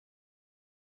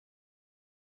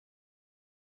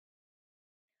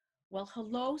Well,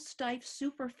 hello, Steiff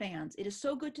super fans. It is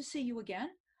so good to see you again.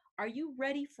 Are you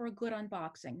ready for a good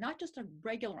unboxing? Not just a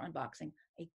regular unboxing,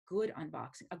 a good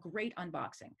unboxing, a great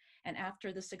unboxing. And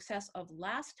after the success of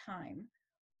last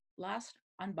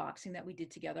unboxing that we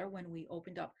did together when we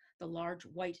opened up the large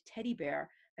white teddy bear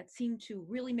that seemed to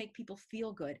really make people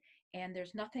feel good. And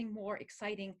there's nothing more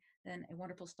exciting than a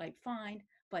wonderful Steiff find,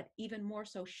 but even more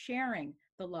so sharing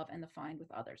the love and the find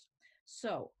with others.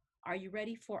 So are you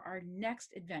ready for our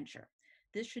next adventure?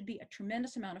 This should be a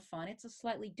tremendous amount of fun. It's a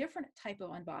slightly different type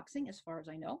of unboxing as far as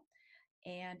I know.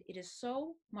 And it is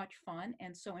so much fun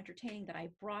and so entertaining that I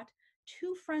brought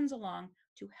two friends along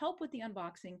to help with the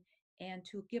unboxing and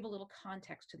to give a little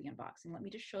context to the unboxing. Let me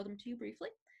just show them to you briefly.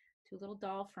 Two little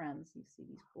doll friends. You see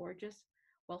these gorgeous,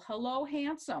 well, hello,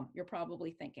 handsome, you're probably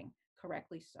thinking.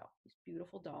 Correctly so. These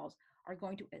beautiful dolls are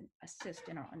going to assist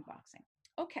in our unboxing.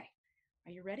 Okay,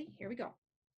 are you ready? Here we go.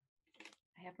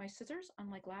 I have my scissors,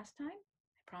 unlike last time.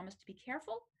 I promise to be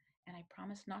careful, and I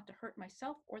promise not to hurt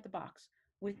myself or the box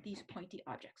with these pointy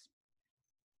objects.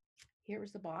 Here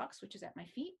is the box, which is at my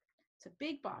feet. It's a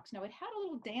big box. Now, it had a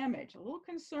little damage, a little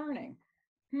concerning.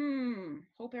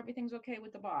 Hope everything's okay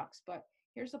with the box, but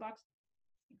here's the box.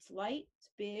 It's light, it's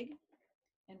big,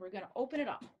 and we're gonna open it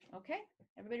up, okay?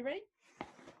 Everybody ready? I'm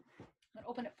gonna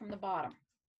open it from the bottom.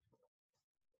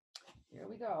 Here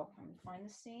we go. I'm gonna find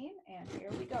the seam, and here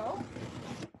we go.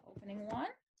 Opening one,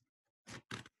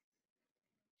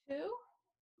 two.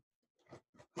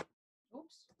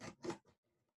 Oops.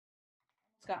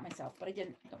 Almost got myself, but I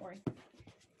didn't. Don't worry.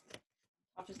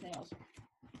 Tough as nails.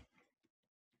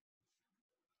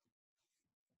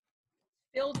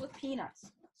 Filled with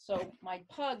peanuts. So my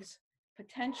pugs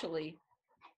potentially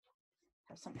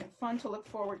have something fun to look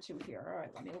forward to here. All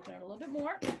right, let me open it a little bit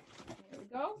more. Here we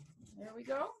go. There we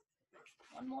go.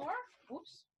 One more.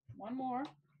 Oops. One more.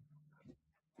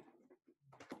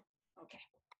 Okay.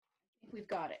 I think we've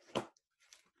got it.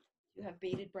 You have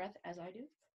bated breath as I do.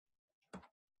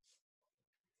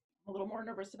 I'm a little more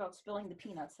nervous about spilling the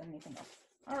peanuts than anything else.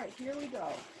 All right, here we go.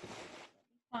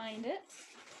 Find it.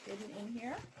 Hidden in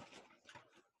here.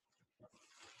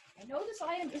 I know this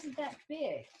item isn't that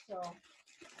big, so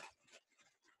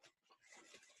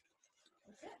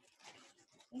that's it.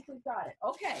 I think we've got it.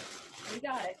 Okay, we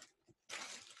got it.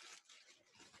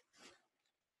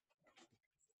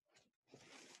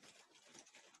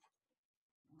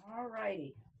 All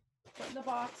righty. Put the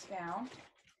box down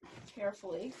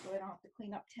carefully so I don't have to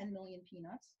clean up 10 million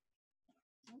peanuts.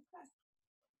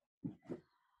 Okay.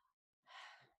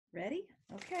 Ready?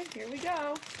 Okay, here we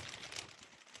go.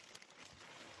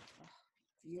 Oh,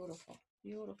 beautiful,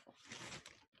 beautiful.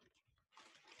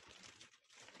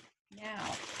 Now,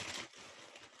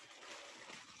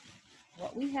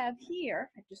 what we have here,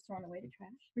 I've just thrown away the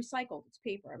trash. Recycled, it's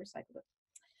paper, I recycled it.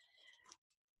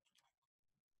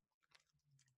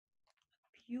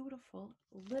 Beautiful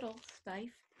little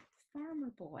Steiff farmer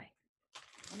boy.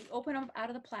 Let me open him out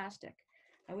of the plastic.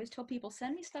 I always tell people,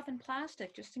 send me stuff in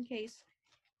plastic just in case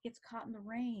it gets caught in the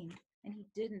rain, and he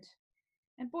didn't.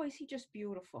 And boy, is he just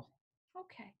beautiful.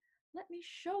 Okay, let me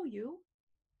show you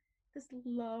this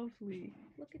lovely,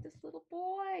 look at this little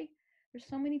boy. There's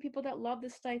so many people that love the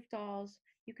Steiff dolls.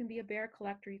 You can be a bear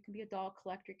collector, you can be a doll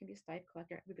collector, you can be a Steiff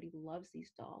collector. Everybody loves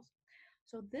these dolls.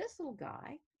 So this little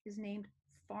guy is named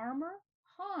Farmer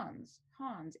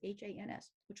Hans,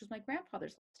 H-A-N-S, which was my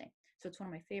grandfather's last name. So it's one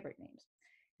of my favorite names.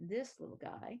 This little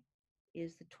guy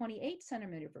is the 28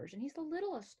 centimeter version. He's the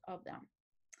littlest of them.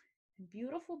 And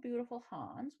beautiful, beautiful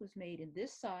Hans was made in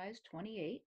this size,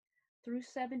 28 through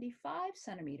 75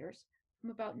 centimeters from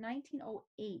about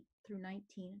 1908 through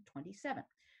 1927.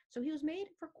 So he was made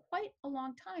for quite a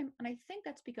long time, and I think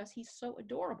that's because he's so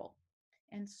adorable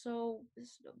and so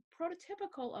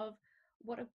prototypical of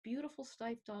what a beautiful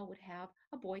Steiff doll would have.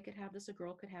 A boy could have this, a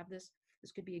girl could have this.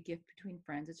 This could be a gift between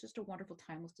friends. It's just a wonderful,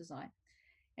 timeless design.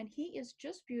 And he is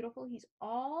just beautiful. He's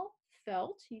all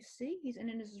felt. You see, he's in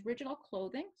his original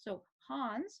clothing. So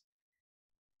Hans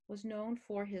was known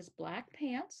for his black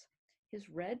pants, his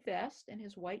red vest, and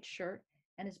his white shirt,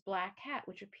 and his black hat,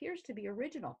 which appears to be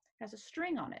original, has a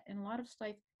string on it. And a lot of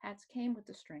Steiff hats came with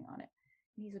the string on it.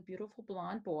 And he's a beautiful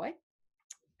blonde boy.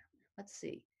 Let's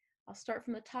see. I'll start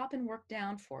from the top and work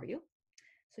down for you.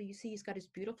 So you see he's got his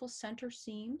beautiful center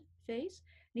seamed face,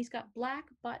 and he's got black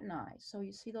button eyes. So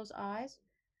you see those eyes?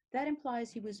 That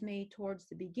implies he was made towards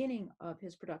the beginning of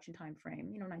his production time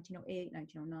frame, 1908,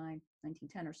 1909,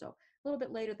 1910 or so. A little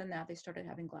bit later than that, they started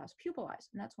having glass pupil eyes,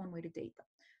 and that's one way to date them.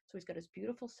 So he's got his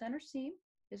beautiful center seam,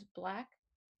 his black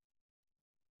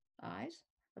eyes.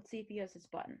 Let's see if he has his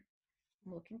button.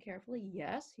 I'm looking carefully.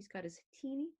 Yes, he's got his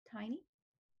teeny tiny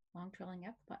long trailing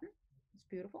F button. It's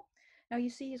beautiful. Now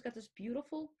you see he's got this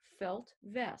beautiful felt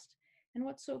vest. And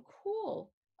what's so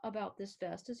cool about this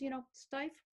vest is,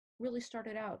 Steiff really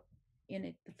started out in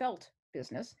the felt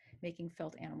business, making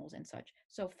felt animals and such.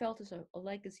 So felt is a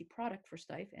legacy product for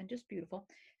Steiff and just beautiful.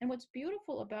 And what's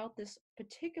beautiful about this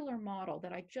particular model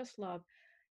that I just love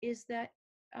is that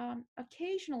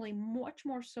occasionally, much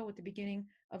more so at the beginning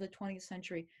of the 20th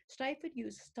century, Steiff would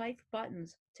use Steiff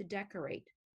buttons to decorate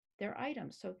their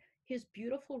items. So his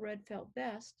beautiful red felt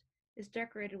vest is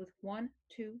decorated with 1,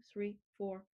 2, 3,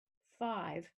 4,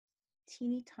 5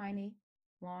 teeny tiny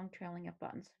long trailing up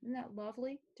buttons. Isn't that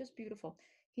lovely? Just beautiful.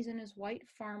 He's in his white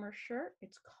farmer shirt.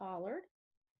 It's collared.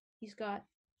 He's got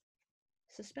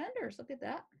suspenders. Look at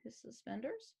that. His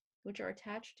suspenders, which are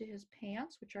attached to his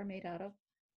pants, which are made out of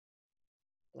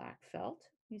black felt.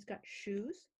 He's got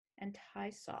shoes and tie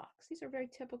socks. These are very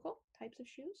typical types of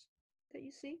shoes that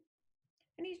you see.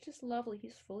 And he's just lovely.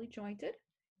 He's fully jointed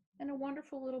and a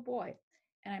wonderful little boy.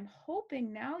 And I'm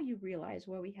hoping now you realize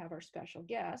where we have our special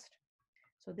guest.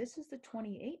 So this is the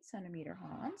 28 centimeter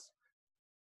Hans.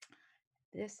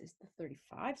 This is the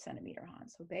 35 centimeter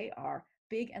Hans. So they are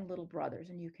big and little brothers.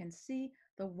 And you can see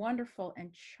the wonderful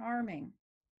and charming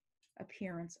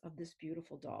appearance of this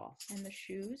beautiful doll. And the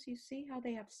shoes, you see how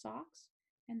they have socks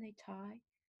and they tie,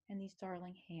 and these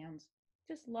darling hands.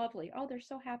 Just lovely. Oh, they're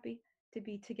so happy to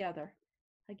be together.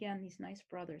 Again, these nice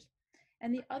brothers.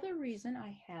 And the other reason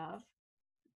I have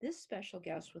this special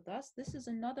guest with us, this is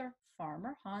another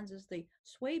farmer. Hans is the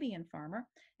Swabian farmer,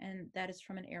 and that is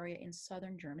from an area in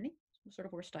southern Germany, sort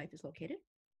of where Steiff is located.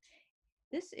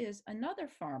 This is another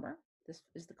farmer. This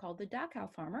is called the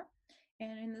Dachau farmer.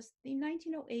 And in the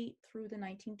 1908 through the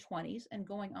 1920s and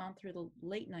going on through the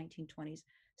late 1920s,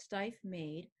 Steiff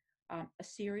made a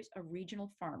series of regional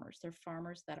farmers. They're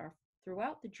farmers that are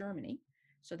throughout the Germany,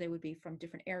 so they would be from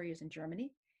different areas in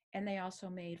Germany. And they also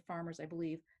made farmers, I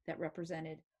believe, that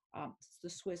represented the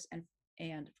Swiss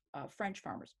and French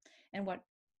farmers. And what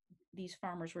these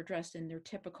farmers were dressed in their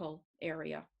typical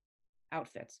area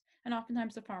outfits. And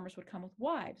oftentimes the farmers would come with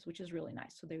wives, which is really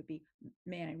nice. So they would be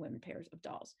man and women pairs of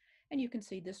dolls. And you can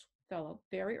see this fellow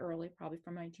very early, probably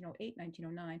from 1908,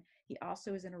 1909. He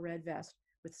also is in a red vest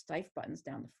with Steiff buttons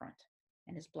down the front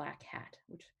and his black hat,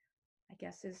 which I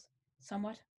guess is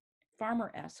somewhat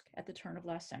farmer-esque at the turn of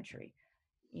last century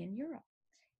in Europe.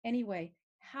 Anyway,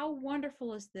 how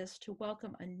wonderful is this to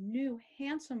welcome a new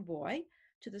handsome boy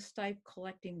to the Steiff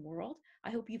collecting world.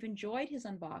 I hope you've enjoyed his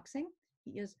unboxing.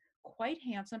 He is quite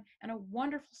handsome and a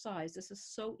wonderful size. This is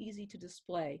so easy to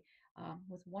display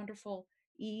with wonderful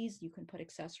ease. You can put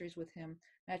accessories with him.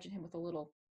 Imagine him with a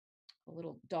little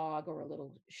dog or a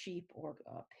little sheep or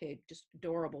a pig, just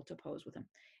adorable to pose with him.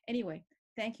 Anyway,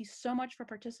 thank you so much for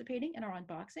participating in our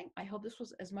unboxing. I hope this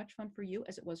was as much fun for you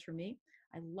as it was for me.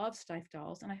 I love Steiff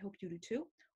dolls, and I hope you do too,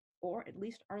 or at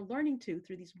least are learning to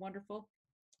through these wonderful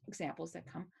examples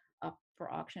that come up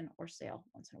for auction or sale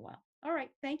once in a while. All right,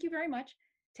 thank you very much.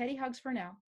 Teddy hugs for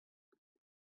now.